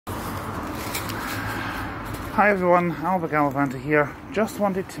Hi everyone, Alba Gallivanter here. Just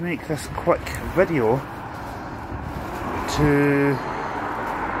wanted to make this quick video to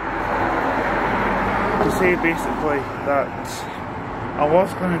say basically that I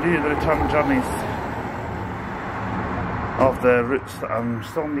was going to do the return journeys of the routes that I'm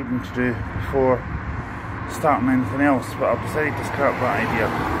still needing to do before starting anything else, but I've decided to scrap that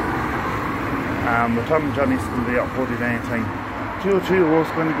idea. Return journeys can be uploaded anytime. 202 was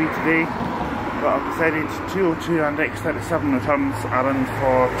going to be today, but I've decided 202 and X37 returns are in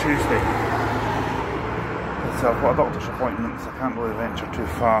for Tuesday. So I've got a doctor's appointment, so I can't really venture too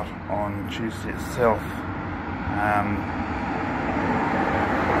far on Tuesday itself.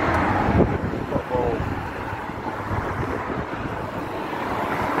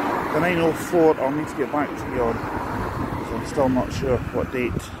 The 904 I'll need to get back to you on, so I'm still not sure what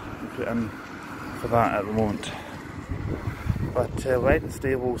date to put in for that at the moment. But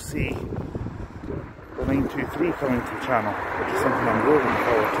Wednesday we'll see the 923 coming to the channel, which is something I'm really looking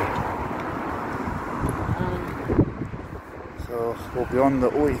forward to. So we'll be on the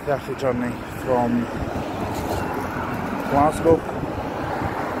 0830 journey from Glasgow.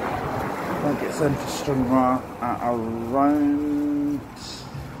 That gets into Stranraer at around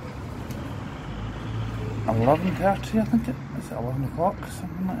 11:30, I think it is. It 11 o'clock,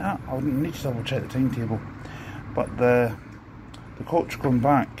 something like that. I would need to double check the timetable. But the coach going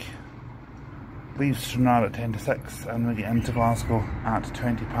back leaves Stranraer at 10 to 6 and we get into Glasgow at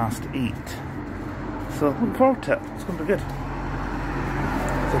 20 past 8. So looking forward to it, it's going to be good.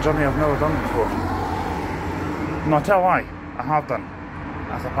 It's a journey I've never done before. No, I tell a lie, I have done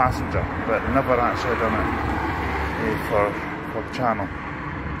as a passenger, but never actually done it for the channel.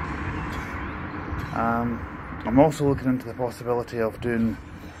 I'm also looking into the possibility of doing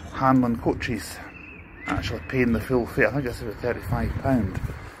handling coaches, actually paying the full fare. I think it's about £35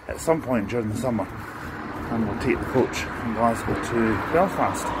 at some point during the summer, and we'll take the coach from Glasgow to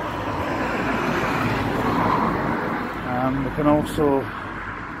Belfast. We can also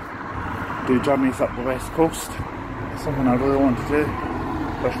do journeys up the west coast. It's something I really want to do.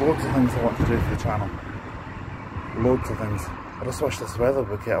 There's loads of things I want to do for the channel. Loads of things. I just wish this weather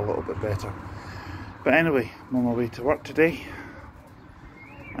would get a little bit better. But anyway, I'm on my way to work today.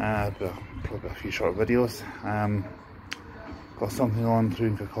 Probably a few short videos. Got something on through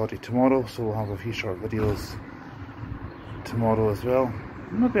in Kirkcaldy tomorrow, so we'll have a few short videos tomorrow as well.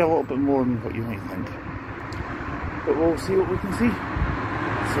 Maybe a little bit more than what you might think. But we'll see what we can see.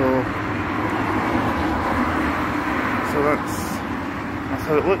 So that's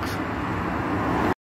how it looks.